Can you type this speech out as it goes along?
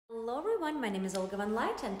Hello everyone, my name is Olga Van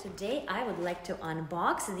Light and today I would like to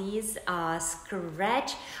unbox these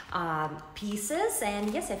scratch pieces,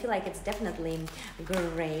 and yes, I feel like it's definitely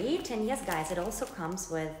great. And yes guys, it also comes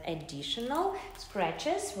with additional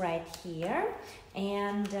scratches right here.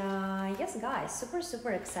 And yes guys,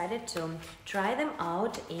 super excited to try them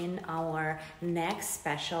out in our next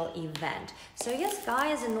special event. So yes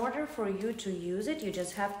guys, in order for you to use it, you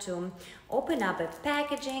just have to open up a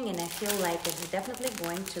packaging, and I feel like it's definitely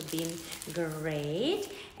going to be great.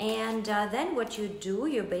 And then what you do,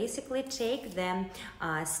 you basically take the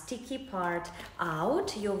sticky part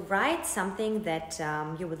out, you write something that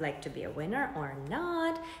you would like to be a winner or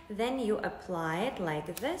not, then you apply it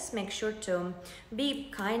like this. Make sure to be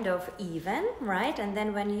kind of even, right? And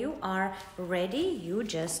then when you are ready, you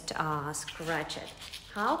just scratch it.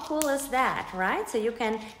 How cool is that, right? So you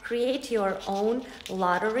can create your own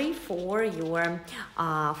lottery for your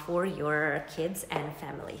kids and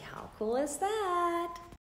family. How cool is that?